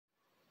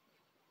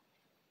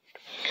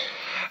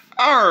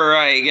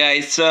Alright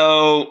guys,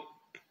 so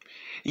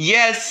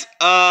yes,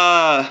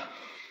 I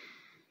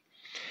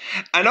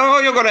know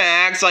you're gonna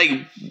ask, like,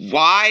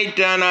 why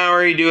didn't I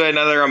already do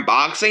another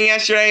unboxing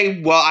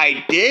yesterday? Well,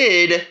 I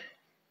did,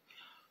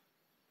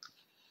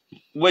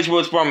 which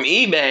was from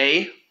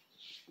eBay.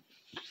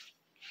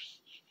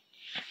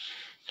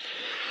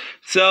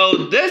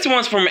 So this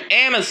one's from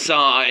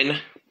Amazon,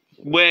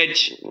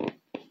 which some of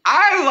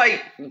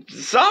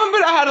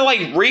it I had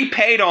to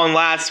repaid on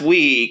last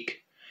week.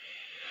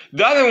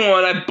 The other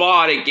one I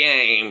bought a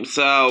game,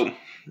 so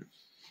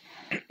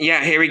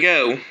yeah, here we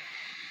go.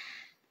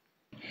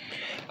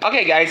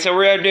 Okay guys, so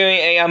we're doing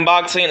a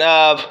unboxing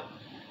of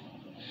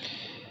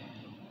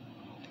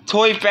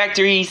Toy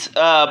Factory's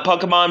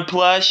Pokemon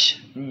Plush,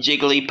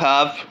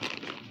 Jigglypuff.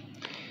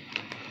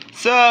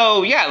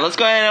 So yeah, let's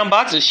go ahead and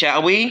unbox it,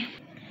 shall we?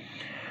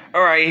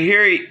 Alright,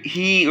 here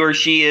he or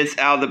she is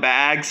out of the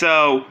bag.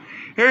 So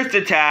here's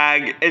the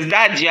tag. It's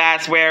not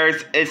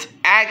Jazzwares, it's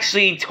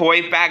actually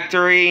Toy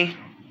Factory.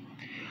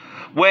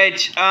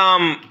 Which, if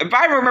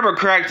I remember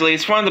correctly,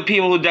 it's one of the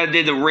people who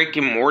did the Rick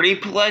and Morty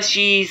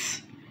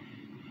plushies.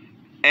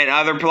 And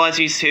other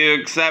plushies too,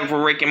 except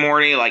for Rick and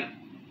Morty, like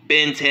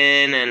Ben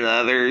 10 and the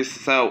others.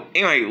 So,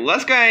 anyway,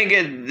 let's go ahead and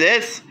get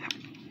this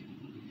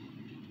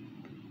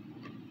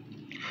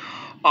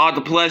off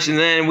the plush, and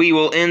then we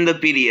will end the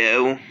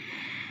video.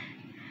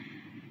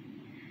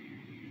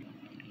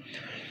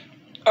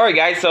 Alright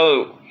guys,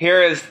 so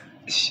here it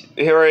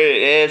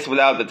is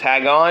without the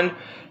tag on.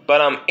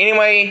 But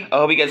anyway, I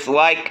hope you guys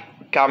like,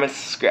 comment,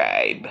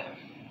 subscribe.